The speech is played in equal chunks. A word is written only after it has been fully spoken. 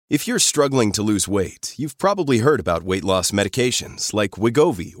If you're struggling to lose weight, you've probably heard about weight loss medications like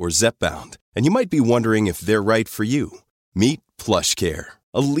Wegovy or Zepbound, and you might be wondering if they're right for you. Meet PlushCare,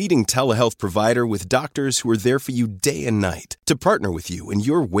 a leading telehealth provider with doctors who are there for you day and night to partner with you in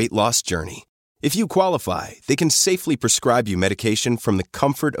your weight loss journey. If you qualify, they can safely prescribe you medication from the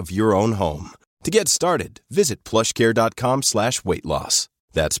comfort of your own home. To get started, visit plushcare.com/weightloss.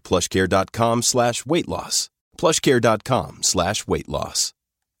 That's plushcare.com/weightloss. plushcare.com/weightloss.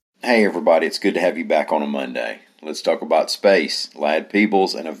 Hey everybody, it's good to have you back on a Monday. Let's talk about space, Ladd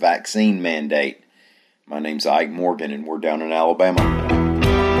Peebles, and a vaccine mandate. My name's Ike Morgan, and we're down in Alabama.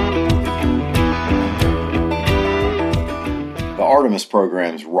 The Artemis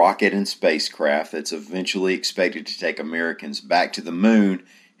program's rocket and spacecraft that's eventually expected to take Americans back to the moon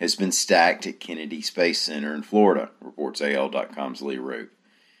has been stacked at Kennedy Space Center in Florida, reports AL.com's Lee Root.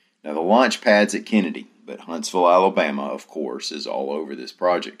 Now, the launch pad's at Kennedy, but Huntsville, Alabama, of course, is all over this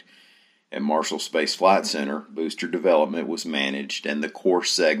project. At Marshall Space Flight Center, booster development was managed and the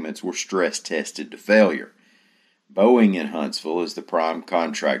course segments were stress-tested to failure. Boeing in Huntsville is the prime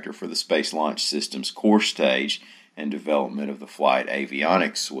contractor for the Space Launch System's course stage and development of the flight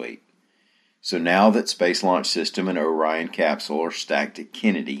avionics suite. So now that Space Launch System and Orion capsule are stacked at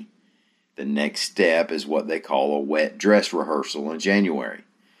Kennedy, the next step is what they call a wet dress rehearsal in January.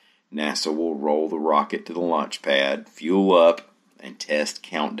 NASA will roll the rocket to the launch pad, fuel up, and test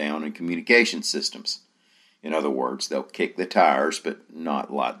countdown and communication systems. In other words, they'll kick the tires but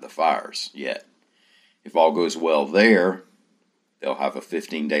not light the fires yet. If all goes well there, they'll have a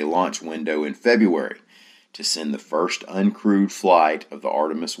 15-day launch window in February to send the first uncrewed flight of the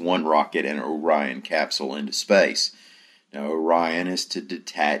Artemis 1 rocket and Orion capsule into space. Now, Orion is to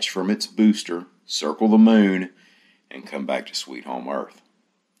detach from its booster, circle the moon, and come back to sweet home Earth.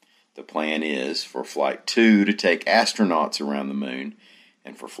 The plan is for Flight 2 to take astronauts around the moon,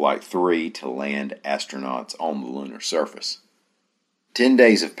 and for Flight 3 to land astronauts on the lunar surface. 10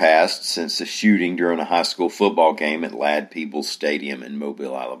 days have passed since the shooting during a high school football game at Ladd Peebles Stadium in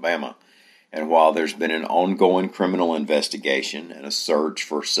Mobile, Alabama. And while there's been an ongoing criminal investigation and a search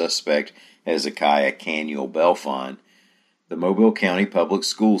for suspect Hezekiah Caniel Belfon, the Mobile County Public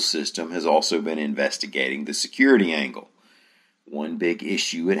Schools System has also been investigating the security angle. One big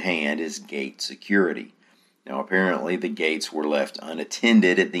issue at hand is gate security. Now, apparently the gates were left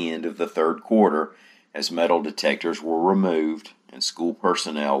unattended at the end of the third quarter as metal detectors were removed and school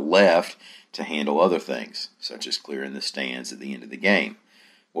personnel left to handle other things, such as clearing the stands at the end of the game.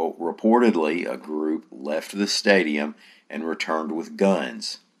 Well, reportedly, a group left the stadium and returned with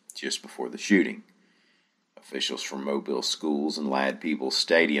guns just before the shooting. Officials from Mobile schools and Ladd Peebles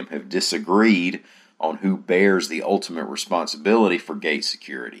Stadium have disagreed on who bears the ultimate responsibility for gate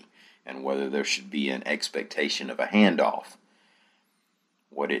security and whether there should be an expectation of a handoff.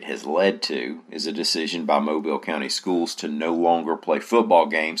 What it has led to is a decision by Mobile County Schools to no longer play football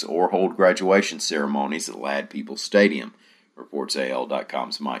games or hold graduation ceremonies at Ladd Peebles Stadium, reports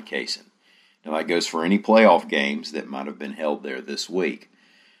AL.com's Mike Kaysen. Now, that goes for any playoff games that might have been held there this week.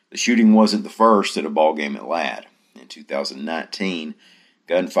 The shooting wasn't the first at a ball game at Ladd. In 2019,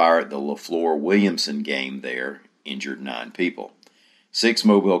 gunfire at the LaFleur-Williamson game there injured 9 people. 6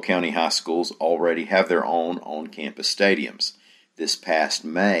 Mobile County high schools already have their own on-campus stadiums. This past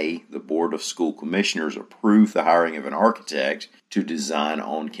May, the Board of School Commissioners approved the hiring of an architect to design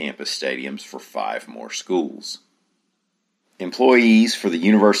on-campus stadiums for 5 more schools. Employees for the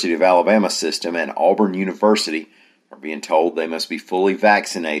University of Alabama system and Auburn University are being told they must be fully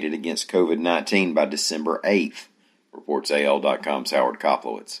vaccinated against COVID-19 by December 8th, reports AL.com's Howard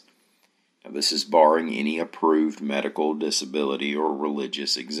Koplowitz. Now, this is barring any approved medical, disability, or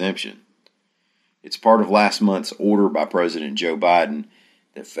religious exemption. It's part of last month's order by President Joe Biden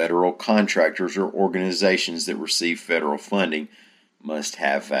that federal contractors or organizations that receive federal funding must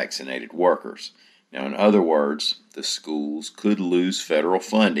have vaccinated workers. Now, in other words, the schools could lose federal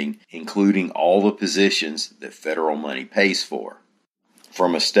funding, including all the positions that federal money pays for.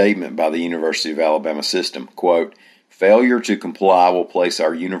 From a statement by the University of Alabama system, quote, "Failure to comply will place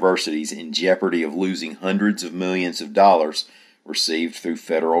our universities in jeopardy of losing hundreds of millions of dollars received through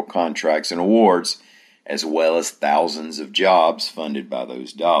federal contracts and awards, as well as thousands of jobs funded by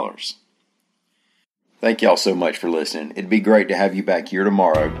those dollars." Thank y'all so much for listening. It'd be great to have you back here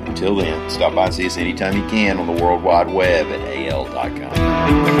tomorrow. Until then, stop by and see us anytime you can on the World Wide Web at AL.com.